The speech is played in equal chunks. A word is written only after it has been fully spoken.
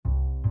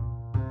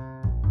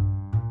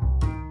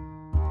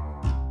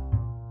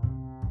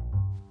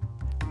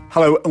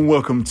Hello and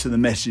welcome to the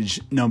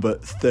message number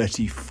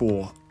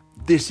 34.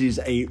 This is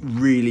a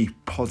really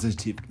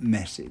positive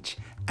message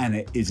and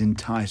it is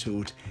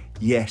entitled,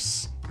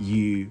 Yes,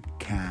 You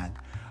Can.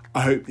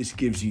 I hope this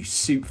gives you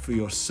soup for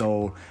your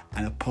soul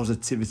and a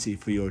positivity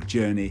for your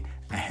journey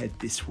ahead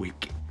this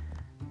week.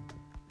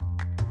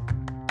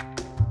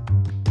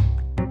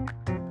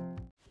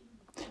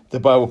 The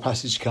Bible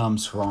passage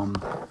comes from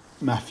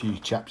Matthew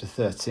chapter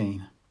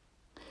 13.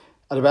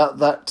 At about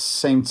that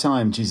same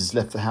time, Jesus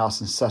left the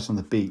house and sat on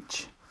the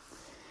beach.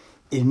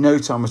 In no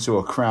time at all,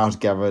 a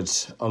crowd gathered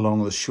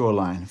along the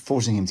shoreline,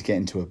 forcing him to get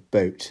into a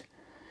boat.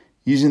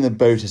 Using the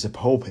boat as a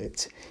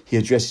pulpit, he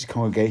addressed his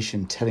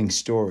congregation, telling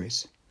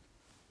stories.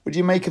 What do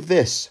you make of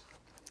this?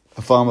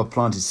 A farmer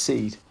planted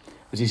seed.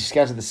 As he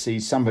scattered the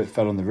seed, some of it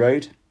fell on the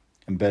road,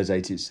 and birds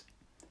ate it.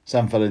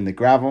 Some fell in the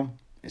gravel.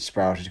 It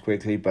sprouted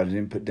quickly, but it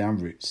didn't put down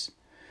roots.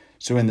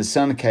 So when the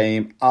sun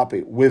came up,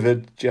 it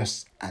withered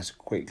just as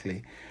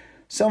quickly.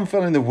 Some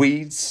fell in the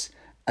weeds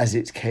as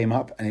it came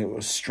up, and it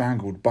was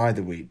strangled by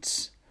the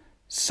weeds.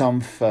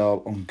 Some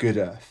fell on good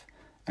earth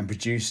and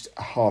produced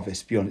a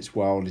harvest beyond its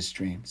wildest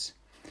dreams.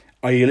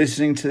 Are you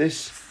listening to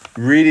this?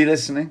 Really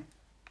listening?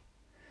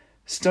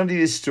 Study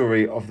this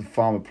story of the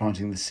farmer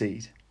planting the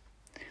seed.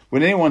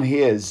 When anyone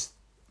hears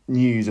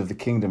news of the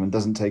kingdom and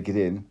doesn't take it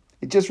in,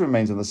 it just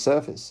remains on the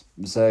surface.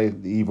 So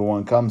the evil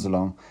one comes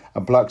along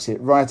and plucks it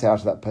right out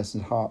of that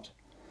person's heart.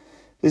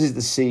 This is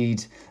the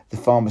seed the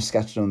farmer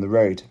scattered on the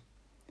road.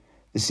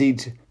 The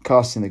seed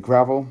cast in the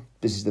gravel.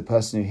 This is the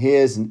person who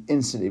hears and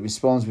instantly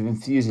responds with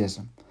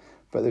enthusiasm.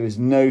 But there is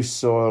no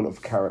soil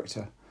of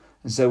character.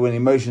 And so when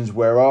emotions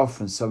wear off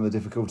and some of the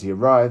difficulty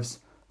arrives,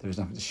 there is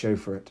nothing to show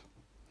for it.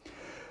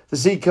 The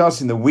seed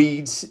cast in the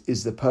weeds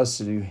is the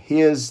person who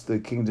hears the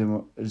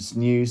kingdom's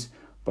news,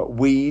 but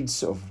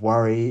weeds of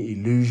worry,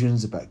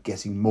 illusions about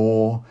getting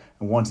more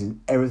and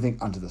wanting everything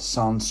under the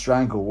sun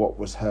strangle what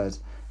was heard,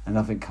 and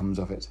nothing comes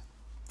of it.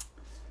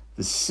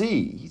 The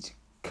seed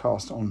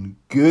cast on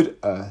good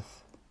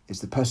earth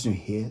is the person who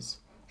hears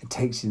and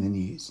takes in the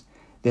news,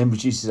 then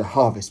produces a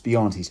harvest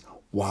beyond his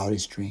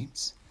wildest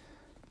dreams.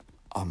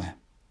 Amen.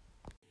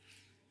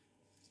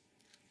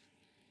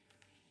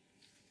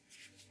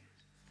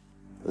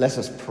 Let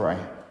us pray.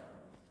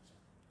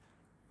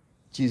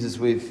 Jesus,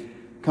 we've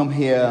come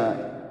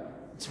here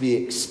to be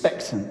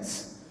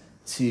expectant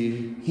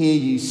to hear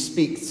you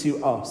speak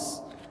to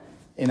us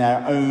in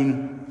our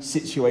own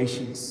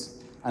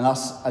situations and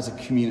us as a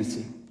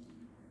community.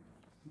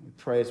 We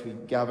pray as we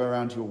gather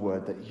around your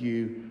word that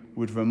you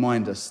would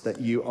remind us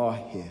that you are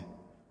here.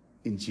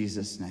 In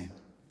Jesus' name.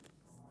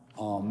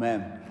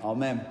 Amen.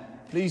 Amen.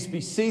 Please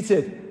be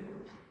seated.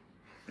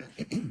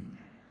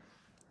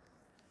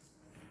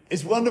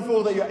 It's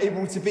wonderful that you're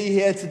able to be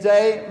here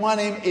today. My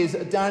name is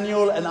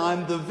Daniel and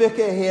I'm the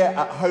vicar here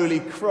at Holy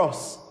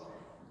Cross.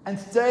 And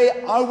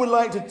today I would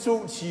like to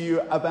talk to you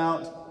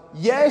about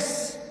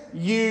Yes,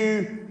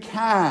 You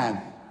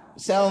Can.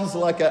 Sounds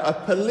like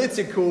a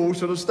political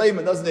sort of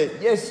statement, doesn't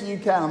it? Yes, you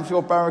can. I'm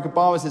sure Barack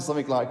Obama says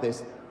something like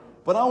this.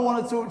 But I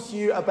want to talk to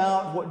you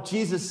about what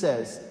Jesus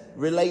says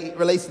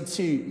related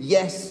to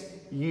Yes,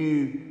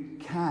 You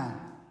Can.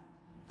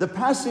 The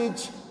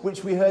passage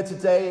which we heard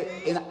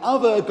today in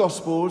other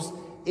Gospels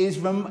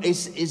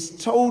is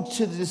told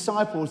to the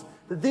disciples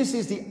that this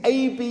is the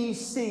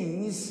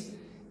ABCs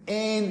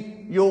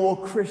in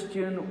your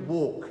Christian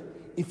walk.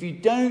 If you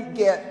don't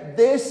get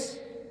this,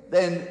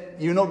 then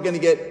you're not going to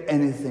get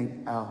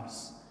anything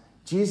else.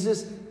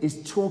 Jesus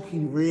is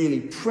talking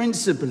really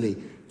principally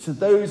to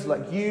those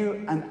like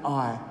you and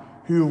I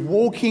who are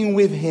walking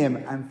with him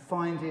and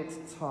find it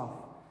tough.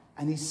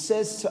 And he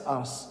says to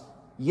us,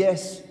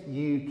 yes,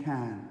 you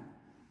can.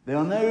 There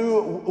are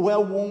no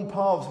well-worn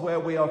paths where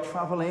we are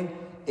traveling.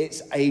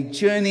 It's a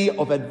journey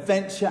of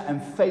adventure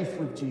and faith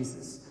with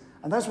Jesus.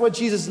 And that's why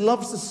Jesus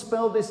loves to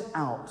spell this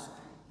out.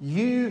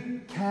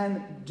 You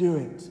can do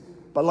it.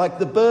 But like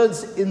the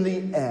birds in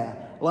the air,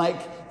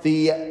 like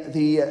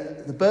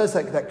the birds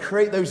that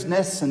create those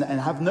nests and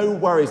have no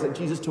worries that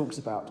Jesus talks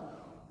about,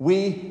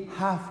 we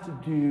have to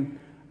do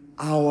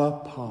our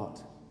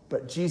part.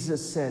 But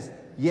Jesus says,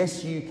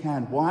 yes, you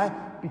can. Why?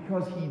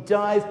 Because he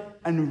died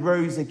and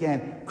rose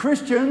again.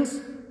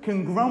 Christians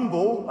can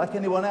grumble like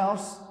anyone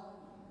else,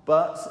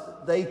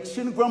 but they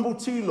shouldn't grumble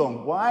too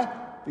long. Why?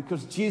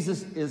 Because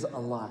Jesus is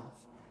alive.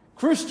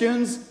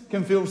 Christians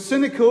can feel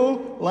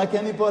cynical like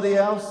anybody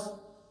else,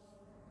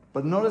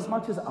 but not as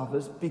much as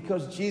others,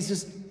 because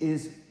Jesus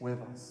is with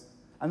us.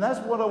 And that's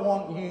what I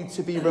want you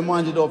to be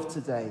reminded of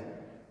today.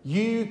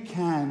 You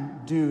can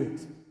do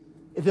it.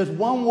 If there's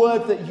one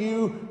word that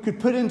you could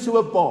put into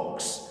a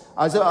box,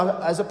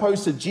 as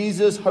opposed to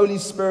Jesus, Holy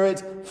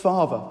Spirit,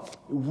 Father,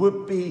 it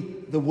would be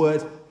the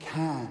word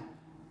can,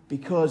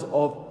 because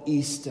of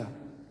Easter.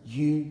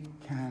 You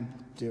can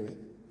do it.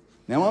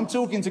 Now, I'm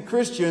talking to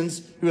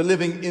Christians who are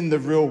living in the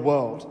real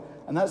world.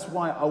 And that's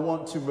why I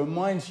want to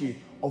remind you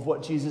of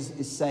what Jesus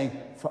is saying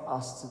for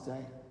us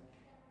today.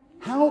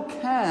 How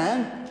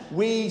can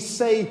we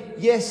say,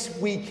 yes,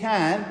 we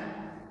can,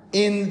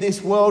 In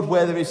this world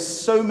where there is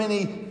so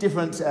many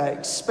different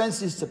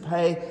expenses to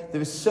pay,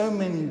 there is so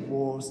many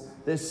wars,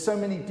 there's so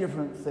many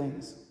different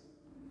things.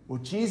 Well,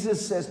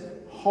 Jesus says,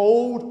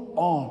 hold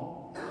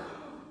on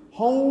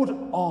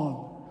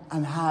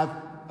and have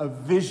a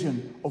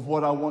vision of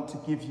what I want to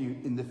give you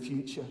in the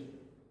future.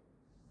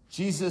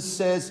 Jesus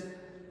says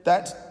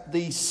that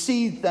the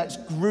seed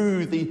that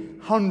grew the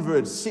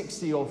 100,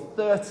 60 or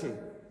 30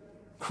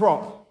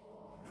 crop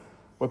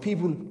were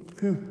people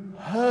who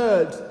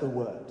heard the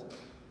word.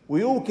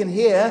 We all can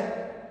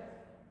hear,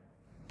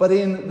 but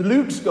in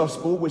Luke's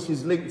gospel, which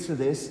is linked to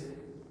this,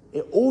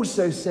 it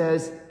also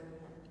says,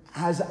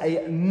 has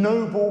a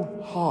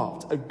noble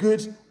heart, a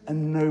good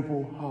and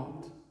noble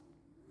heart.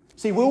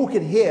 See, we all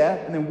can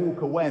hear and then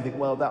walk away and think,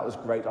 well, that was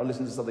great, I'll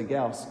listen to something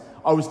else.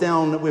 I was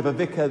down with a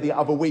vicar the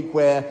other week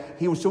where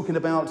he was talking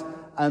about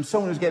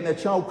someone who was getting their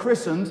child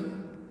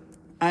christened,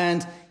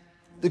 and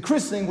the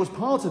christening was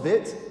part of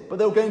it, but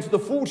they were going to the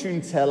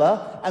fortune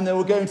teller and they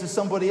were going to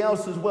somebody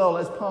else as well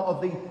as part of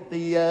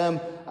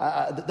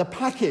the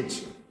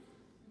package.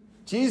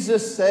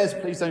 Jesus says,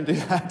 please don't do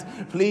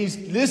that. Please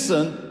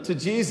listen to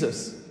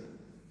Jesus.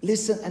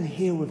 Listen and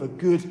hear with a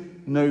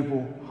good,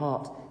 noble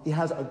heart. He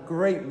has a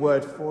great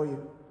word for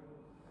you.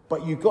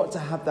 But you've got to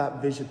have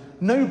that vision.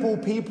 Noble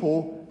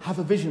people have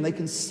a vision. They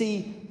can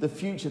see the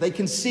future. They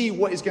can see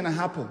what is going to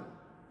happen.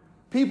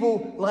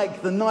 People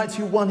like the knight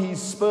who won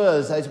his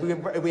spurs, as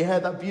we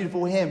heard that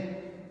beautiful hymn,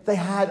 they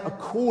had a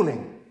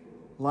calling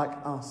like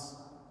us.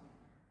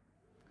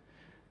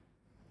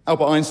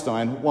 Albert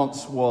Einstein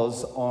once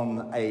was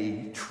on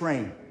a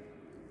train.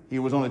 He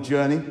was on a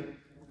journey,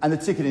 and the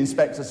ticket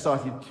inspector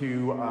started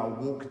to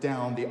walk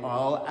down the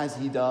aisle, as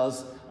he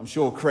does. I'm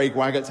sure Craig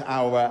Waggett,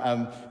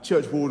 our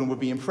church warden, would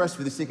be impressed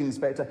with the ticket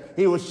inspector.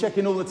 He was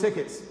checking all the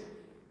tickets.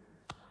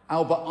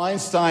 Albert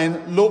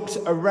Einstein looked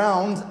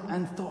around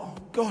and thought,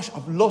 oh gosh,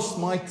 I've lost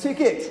my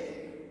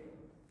ticket.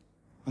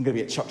 I'm going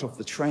to get chucked off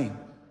the train.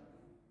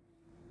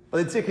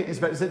 But the ticket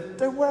inspector said,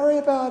 don't worry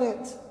about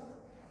it.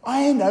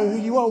 I know who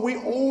you are. We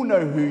all know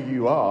who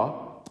you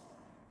are.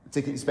 The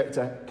ticket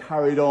inspector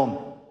carried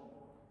on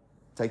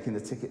taking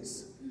the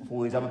tickets of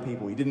all these other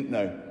people he didn't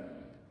know.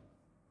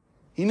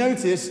 He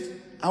noticed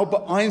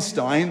Albert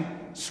Einstein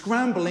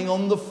scrambling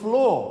on the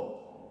floor.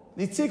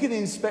 The ticket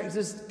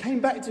inspectors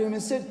came back to him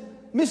and said,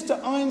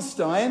 Mr.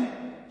 Einstein,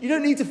 you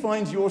don't need to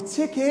find your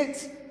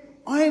ticket.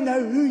 I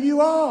know who you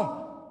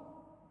are.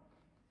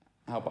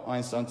 Albert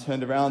Einstein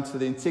turned around to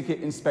the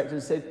ticket inspector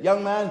and said,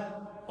 young man,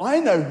 I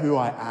know who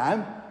I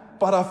am,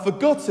 but I've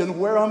forgotten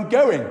where I'm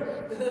going.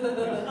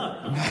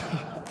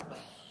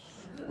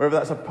 Whether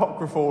that's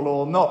apocryphal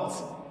or not.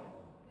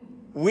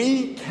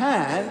 We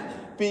can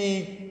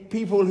be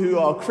people who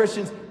are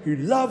Christians, who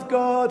love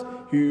God,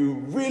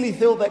 who really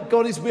feel that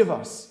God is with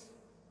us.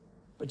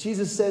 But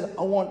Jesus said,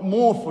 I want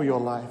more for your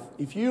life.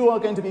 If you are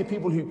going to be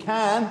people who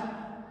can,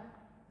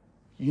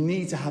 you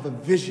need to have a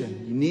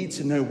vision. You need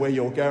to know where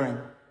you're going.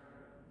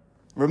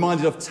 I'm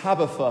reminded of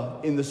Tabitha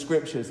in the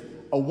scriptures,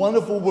 a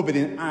wonderful woman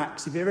in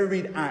Acts. If you ever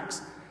read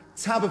Acts,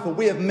 Tabitha,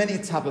 we have many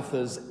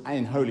Tabithas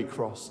in Holy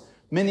Cross.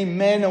 Many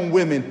men and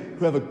women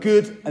who have a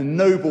good and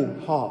noble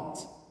heart,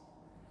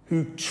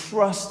 who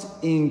trust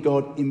in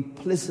God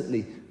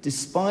implicitly,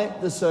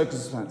 despite the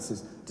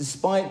circumstances,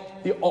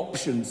 despite the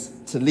options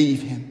to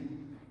leave him.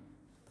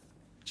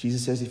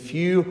 Jesus says, if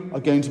you are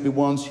going to be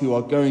ones who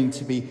are going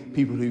to be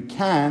people who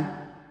can,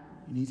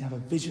 you need to have a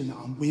vision that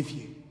I'm with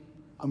you.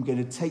 I'm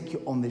going to take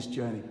you on this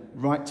journey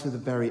right to the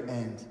very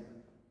end.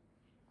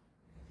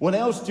 What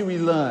else do we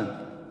learn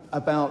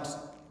about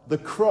the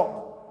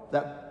crop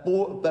that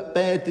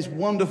bared this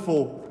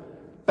wonderful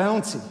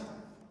bounty?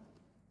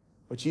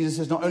 Well, Jesus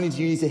says, not only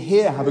do you need to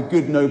hear, have a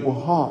good, noble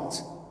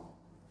heart,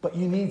 but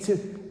you need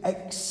to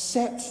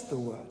accept the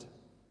word.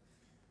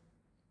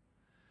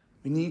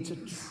 We need to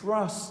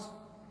trust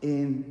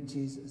in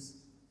Jesus.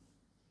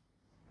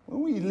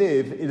 When we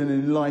live in an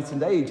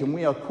enlightened age and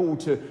we are called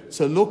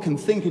to look and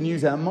think and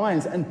use our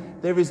minds, and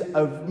there is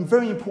a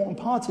very important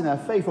part in our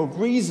faith of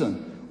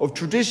reason, of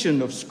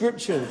tradition, of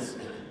scriptures,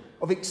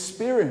 of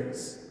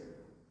experience.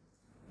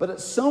 But at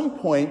some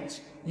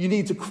point, you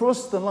need to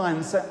cross the line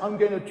and say, I'm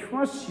going to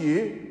trust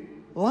you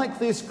like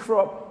this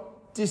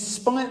crop,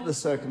 despite the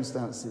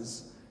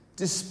circumstances,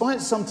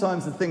 despite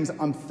sometimes the things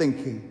I'm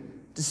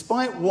thinking,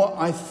 despite what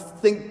I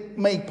think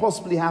may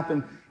possibly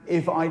happen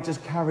if I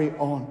just carry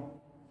on.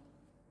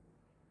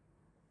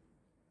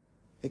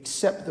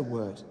 Accept the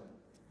word.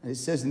 And it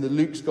says in the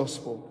Luke's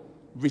gospel,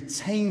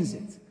 retains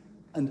it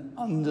and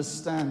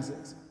understands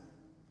it.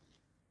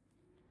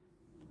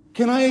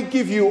 Can I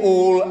give you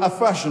all a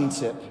fashion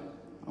tip?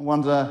 I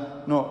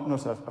wonder, not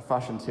a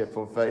fashion tip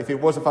of, if it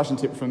was a fashion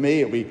tip for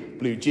me, it would be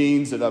blue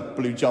jeans and a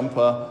blue jumper,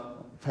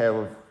 a pair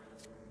of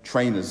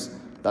trainers.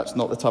 That's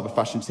not the type of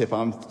fashion tip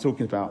I'm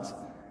talking about.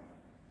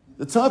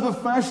 The type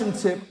of fashion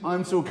tip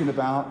I'm talking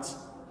about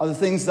are the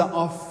things that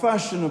are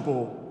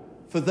fashionable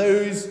for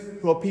those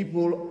who are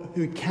people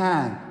who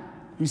can,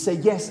 who say,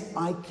 yes,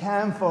 I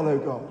can follow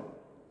God.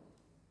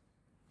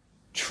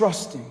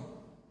 Trusting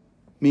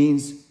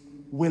means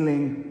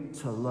willing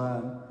to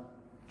learn.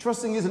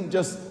 Trusting isn't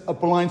just a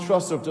blind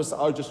trust of just,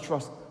 I'll just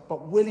trust,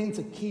 but willing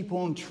to keep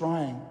on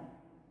trying.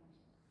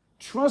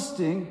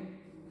 Trusting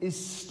is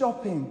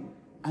stopping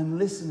and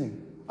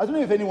listening. I don't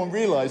know if anyone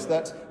realized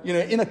that,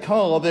 in a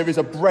car there is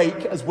a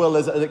brake as well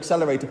as an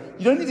accelerator.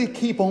 You don't need to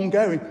keep on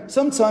going.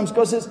 Sometimes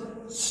God says,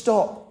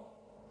 stop.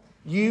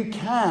 You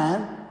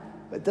can,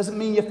 but it doesn't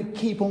mean you have to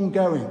keep on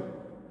going.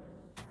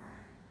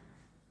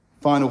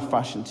 Final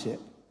fashion tip.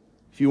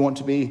 If you want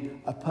to be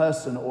a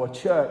person or a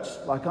church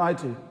like I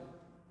do,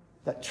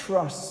 that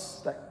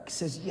trusts, that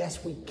says,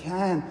 yes, we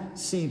can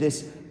see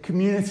this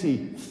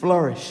community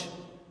flourish,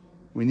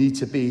 we need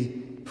to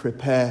be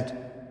prepared.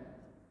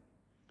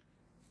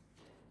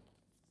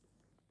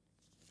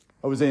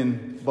 I was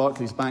in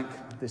Barclays Bank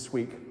this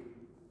week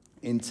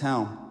in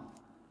town.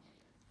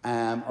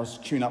 I was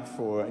queuing up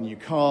for a new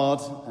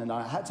card, and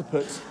I had to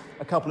put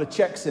a couple of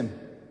checks in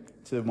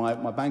to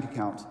my bank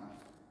account.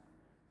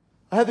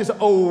 I had this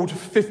old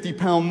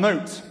 £50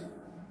 note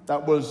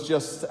that was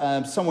just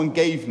someone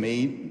gave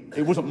me.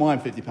 It wasn't my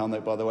 £50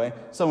 note, by the way.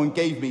 Someone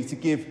gave me to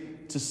give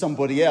to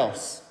somebody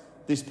else.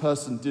 This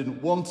person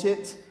didn't want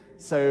it,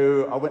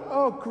 so I went,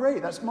 oh,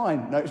 great, that's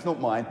mine. No, it's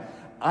not mine.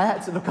 I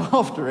had to look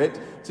after it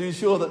to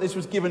ensure that this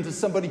was given to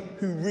somebody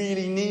who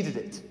really needed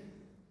it.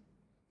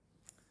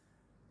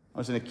 I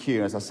was in a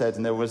queue, as I said,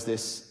 and there was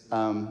this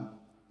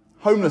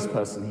homeless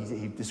person.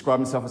 He described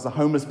himself as a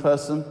homeless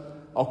person.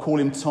 I'll call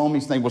him Tom.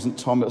 His name wasn't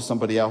Tom, it was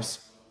somebody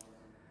else.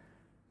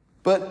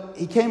 But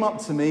he came up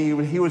to me,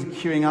 he was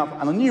queuing up,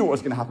 and I knew what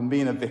was going to happen,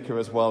 being a vicar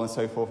as well and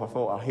so forth. I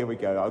thought, oh, here we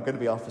go. I'm going to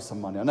be after some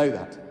money. I know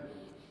that.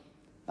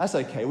 That's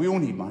okay. We all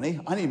need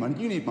money. I need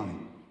money. You need money.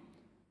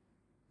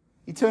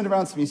 He turned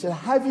around to me and said,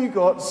 have you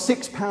got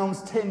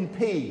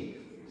 £6.10p?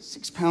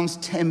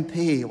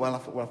 £6.10p. Well, I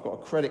thought, I've got a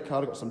credit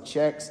card, I've got some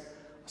checks.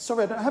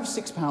 Sorry, I don't have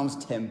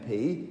 £6.10p.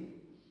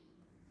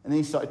 And then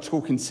he started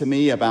talking to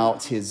me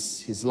about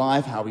his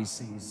life, how he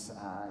used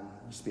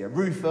to be a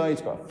roofer, he's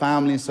got a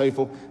family and so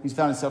forth. He's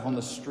found himself on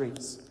the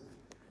streets.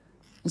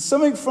 And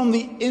something from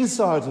the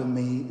inside of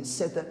me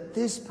said that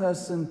this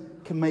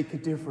person can make a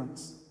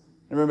difference.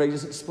 And remember, he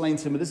just explained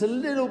to me, there's a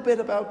little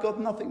bit about God,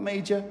 nothing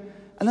major.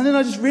 And then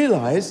I just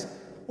realised,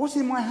 what's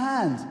in my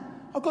hand?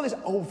 I've got this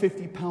old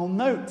 £50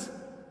 note.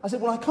 I said,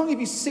 well, I can't give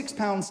you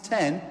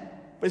 £6.10,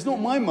 but it's not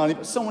my money,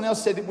 but someone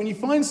else said that when you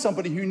find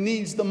somebody who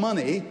needs the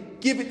money,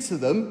 give it to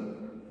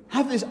them,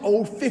 have this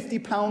old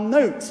 £50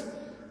 note.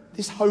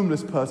 This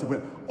homeless person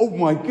went, oh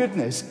my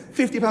goodness,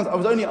 £50. I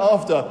was only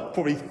after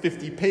probably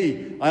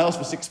 50p. I asked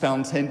for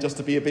 £6.10 just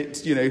to be a bit,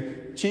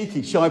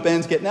 cheeky, shy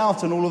Ben's getting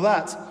out and all of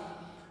that.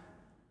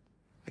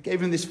 I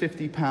gave him this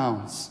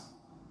 £50.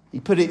 He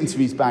put it into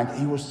his bag.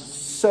 He was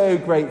so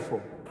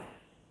grateful.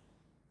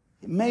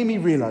 It made me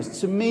realise,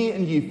 to me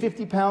and you,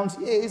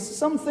 £50 is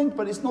something,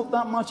 but it's not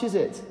that much, is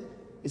it?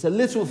 It's a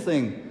little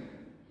thing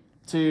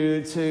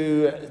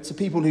to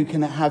people who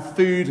can have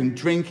food and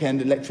drink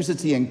and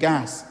electricity and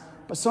gas.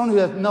 But someone who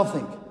had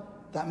nothing,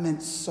 that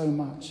meant so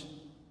much.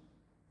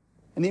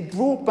 And it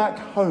brought back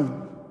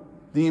home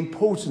the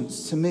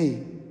importance to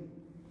me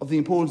of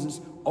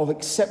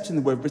accepting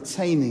the word,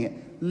 retaining it,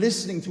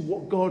 listening to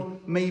what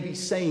God may be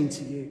saying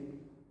to you.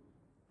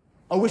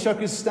 I wish I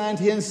could stand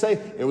here and say,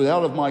 it was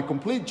out of my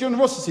complete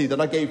generosity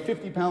that I gave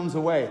 £50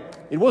 away.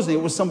 It wasn't,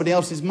 it was somebody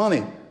else's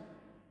money.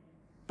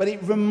 But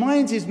it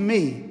reminded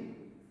me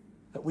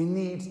that we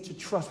need to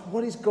trust.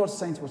 What is God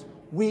saying to us?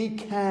 We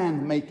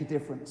can make a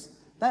difference.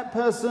 That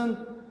person,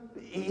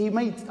 I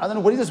don't know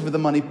what he does with the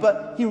money,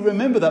 but he'll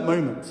remember that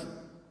moment.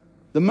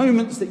 The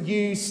moments that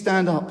you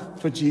stand up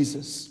for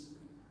Jesus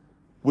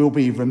will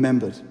be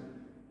remembered.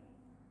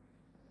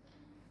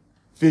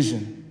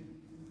 Vision,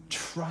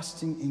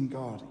 trusting in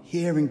God,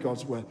 hearing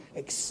God's word,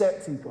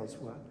 accepting God's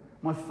word.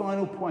 My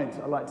final point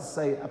I'd like to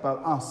say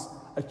about us,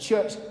 a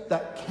church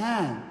that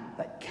can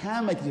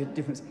make a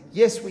difference.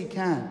 Yes, we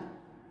can.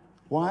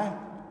 Why?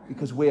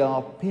 Because we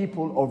are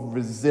people of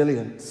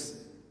resilience.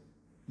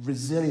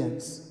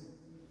 Resilience.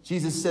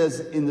 Jesus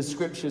says in the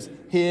scriptures,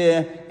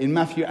 here in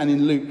Matthew and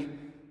in Luke,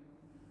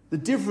 the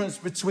difference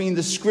between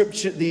the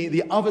scripture,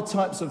 the other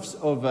types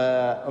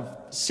of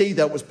seed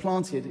that was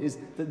planted is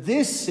that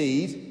this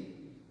seed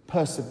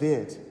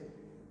persevered.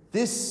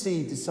 This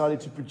seed decided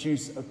to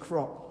produce a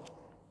crop.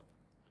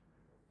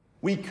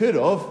 We could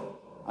have,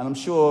 and I'm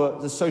sure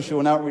the Social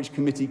and Outreach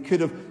Committee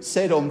could have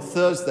said on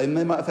Thursday, and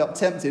they might have felt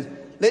tempted,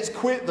 let's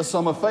quit the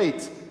summer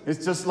fete.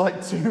 It's just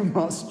like too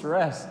much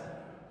stress.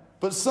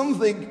 But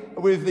something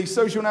with the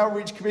Social and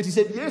Outreach Committee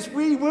said, yes,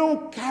 we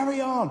will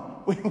carry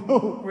on. We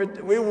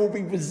will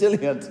be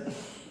resilient.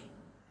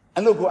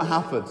 And look what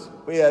happened.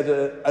 We had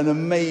an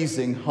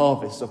amazing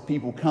harvest of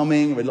people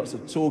coming. We had lots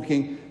of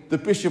talking. The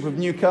Bishop of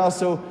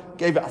Newcastle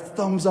gave it a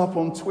thumbs up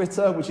on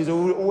Twitter, which is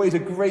always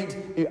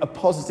a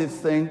positive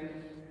thing.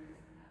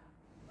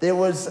 There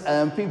was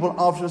people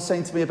afterwards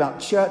saying to me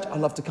about church. I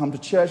love to come to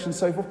church and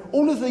so forth.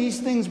 All of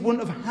these things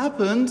wouldn't have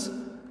happened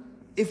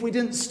if we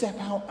didn't step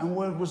out and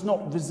was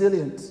not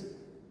resilient.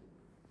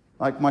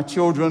 Like my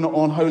children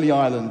on Holy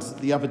Island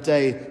the other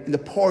day in the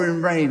pouring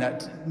rain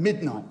at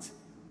midnight.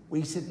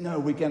 We said, no,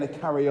 we're going to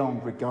carry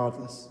on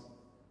regardless.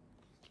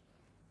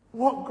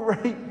 What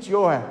great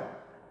joy.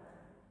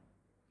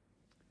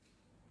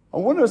 I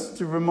want us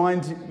to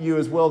remind you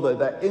as well, though,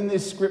 that in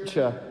this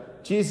scripture,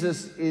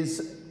 Jesus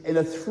is in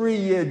a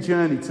 3-year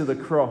journey to the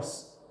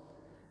cross.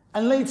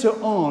 And later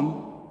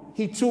on,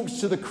 he talks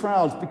to the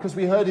crowds, because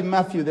we heard in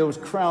Matthew there was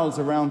crowds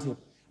around him.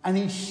 And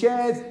he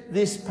shared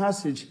this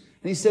passage.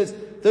 And he says,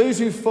 those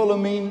who follow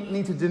me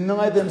need to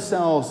deny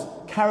themselves,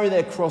 carry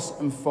their cross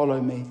and follow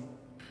me.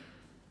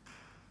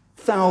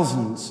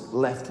 Thousands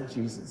left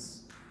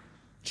Jesus.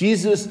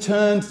 Jesus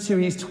turned to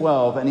his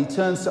 12, and he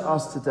turns to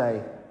us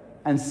today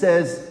and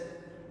says,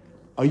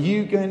 are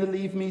you going to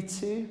leave me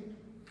too?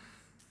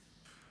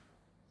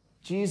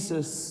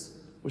 Jesus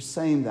was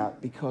saying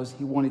that because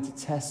he wanted to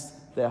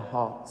test their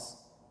hearts.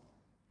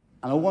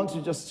 And I want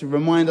to just to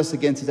remind us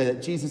again today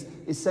that Jesus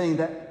is saying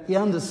that he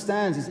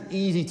understands it's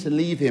easy to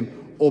leave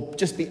him or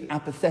just be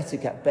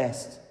apathetic at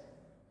best.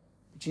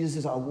 Jesus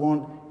says, I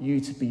want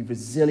you to be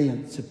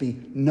resilient, to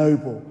be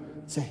noble,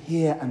 to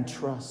hear and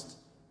trust.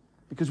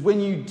 Because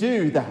when you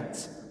do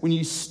that, when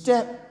you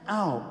step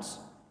out,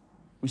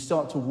 we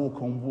start to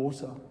walk on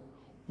water.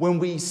 When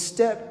we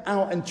step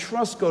out and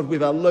trust God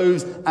with our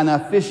loaves and our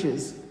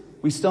fishes,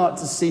 we start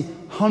to see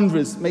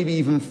hundreds, maybe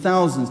even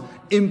thousands,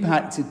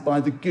 impacted by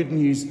the good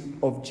news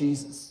of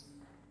Jesus.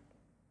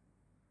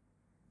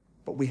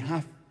 But we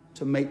have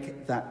to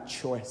make that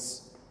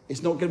choice.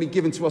 It's not going to be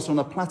given to us on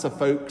a platter,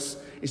 folks.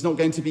 It's not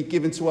going to be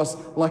given to us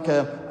like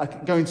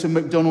going to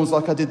McDonald's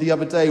like I did the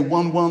other day,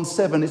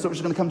 117. It's not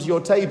just going to come to your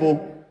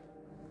table.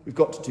 We've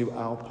got to do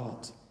our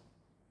part.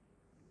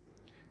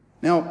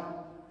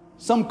 Now,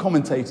 some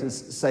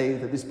commentators say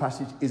that this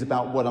passage is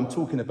about what I'm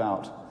talking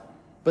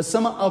about. But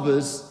some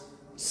others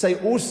say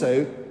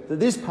also that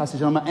this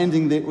passage, I'm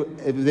ending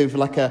with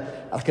like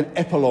an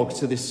epilogue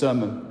to this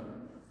sermon.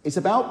 It's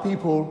about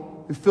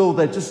people who feel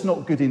they're just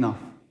not good enough.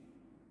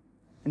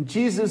 And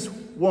Jesus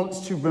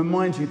wants to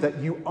remind you that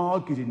you are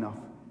good enough.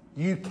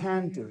 You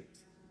can do it.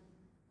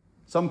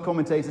 Some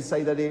commentators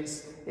say that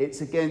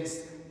it's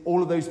against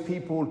all of those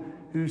people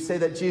who say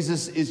that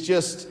Jesus is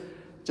just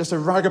a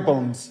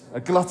vagabond, a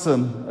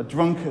glutton, a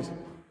drunkard.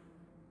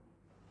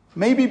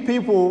 Maybe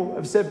people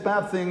have said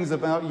bad things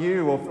about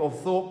you or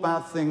thought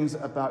bad things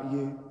about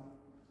you.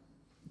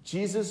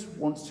 Jesus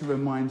wants to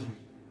remind you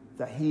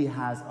that he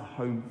has a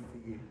home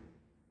for you.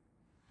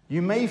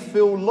 You may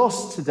feel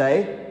lost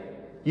today.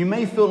 You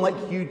may feel like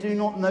you do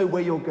not know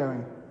where you're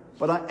going.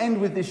 But I end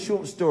with this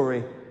short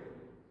story.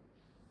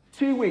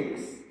 2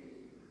 weeks,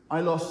 I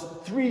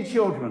lost 3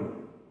 children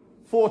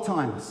 4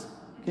 times.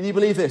 Can you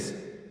believe this?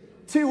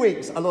 2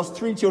 weeks, I lost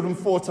 3 children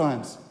 4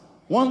 times.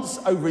 Once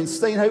over in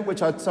Stainhope,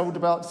 which I told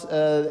about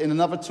in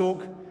another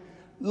talk.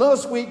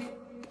 Last week,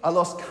 I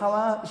lost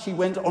Kala. She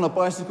went on a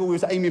bicycle. We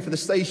were aiming for the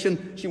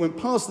station. She went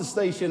past the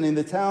station in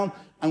the town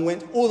and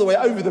went all the way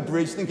over the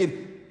bridge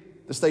thinking,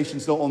 the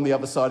station's not on the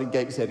other side in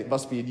Gateshead. It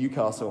must be in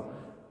Newcastle.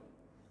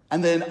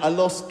 And then I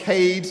lost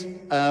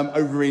Cade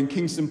over in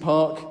Kingston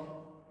Park.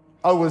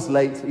 I was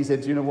late. He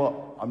said, do you know what?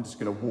 I'm just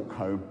going to walk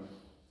home.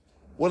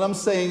 What I'm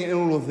saying in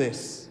all of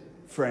this,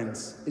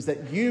 friends, is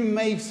that you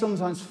may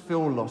sometimes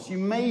feel lost. You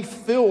may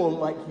feel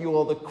like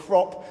you're the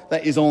crop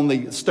that is on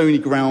the stony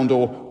ground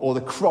or the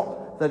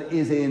crop that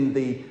is in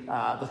the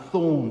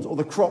thorns or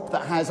the crop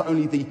that has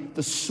only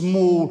the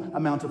small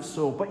amount of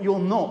soil. But you're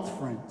not,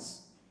 friends.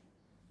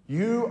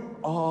 You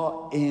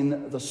are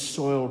in the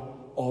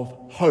soil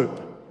of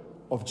hope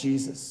of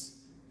Jesus.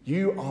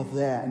 You are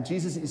there. And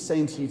Jesus is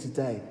saying to you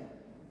today,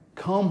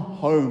 come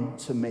home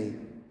to me.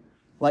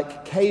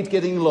 Like Cade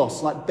getting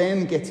lost, like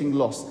Ben getting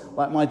lost,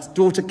 like my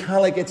daughter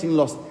Kala getting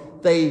lost.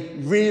 They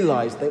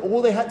realized that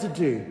all they had to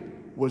do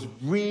was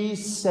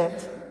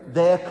reset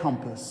their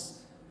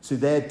compass to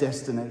their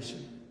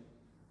destination.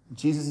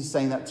 Jesus is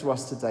saying that to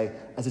us today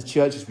as a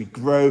church, as we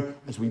grow,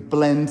 as we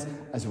blend,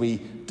 as we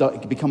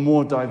become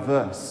more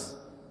diverse.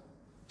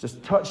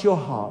 Just touch your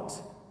heart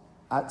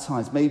at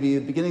times, maybe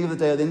at the beginning of the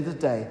day, at the end of the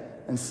day,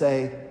 and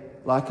say,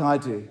 like I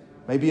do,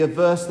 maybe a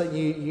verse that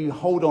you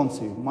hold on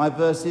to. My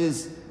verse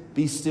is,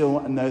 be still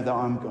and know that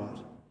I'm God.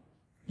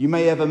 You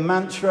may have a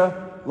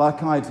mantra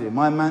like I do.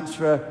 My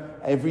mantra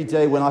every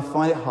day when I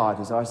find it hard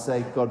is I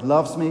say, God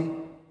loves me,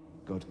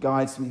 God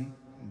guides me,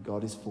 and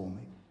God is for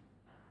me.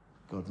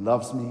 God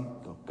loves me,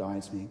 God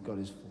guides me, God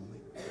is for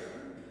me.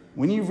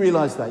 When you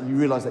realize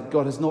that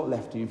God has not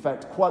left you. In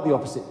fact, quite the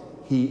opposite,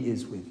 he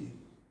is with you.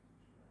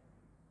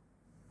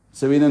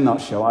 So in a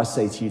nutshell, I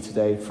say to you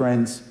today,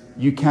 friends,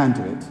 you can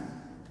do it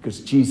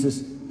because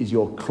Jesus is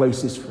your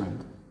closest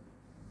friend.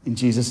 In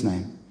Jesus'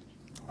 name,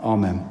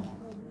 amen.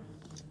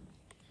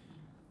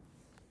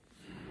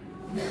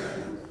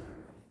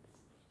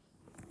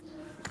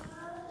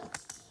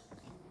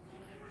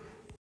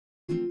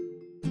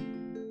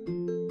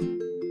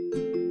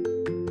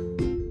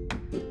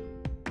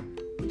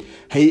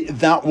 Hey,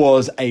 that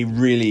was a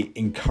really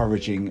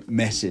encouraging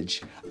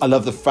message. I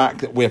love the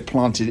fact that we're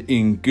planted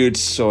in good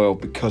soil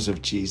because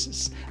of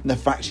Jesus. And the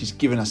fact he's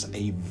given us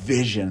a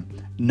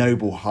vision,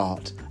 noble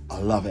heart, I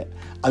love it.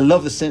 I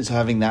love the sense of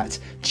having that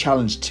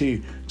challenge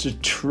too, to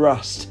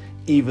trust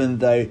even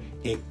though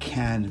it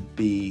can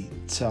be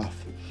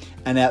tough.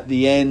 And at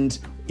the end,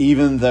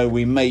 even though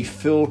we may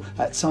feel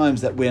at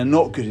times that we are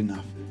not good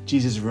enough,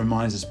 Jesus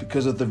reminds us,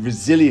 because of the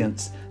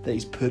resilience that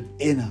he's put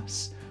in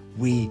us,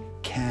 we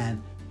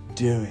can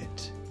do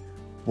it.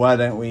 Why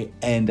don't we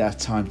end our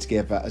time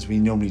together as we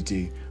normally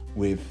do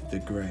with the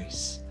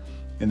grace?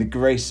 In the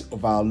grace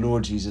of our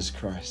Lord Jesus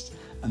Christ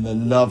and the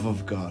love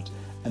of God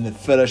and the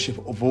fellowship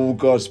of all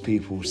God's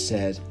people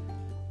said,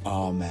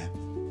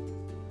 Amen.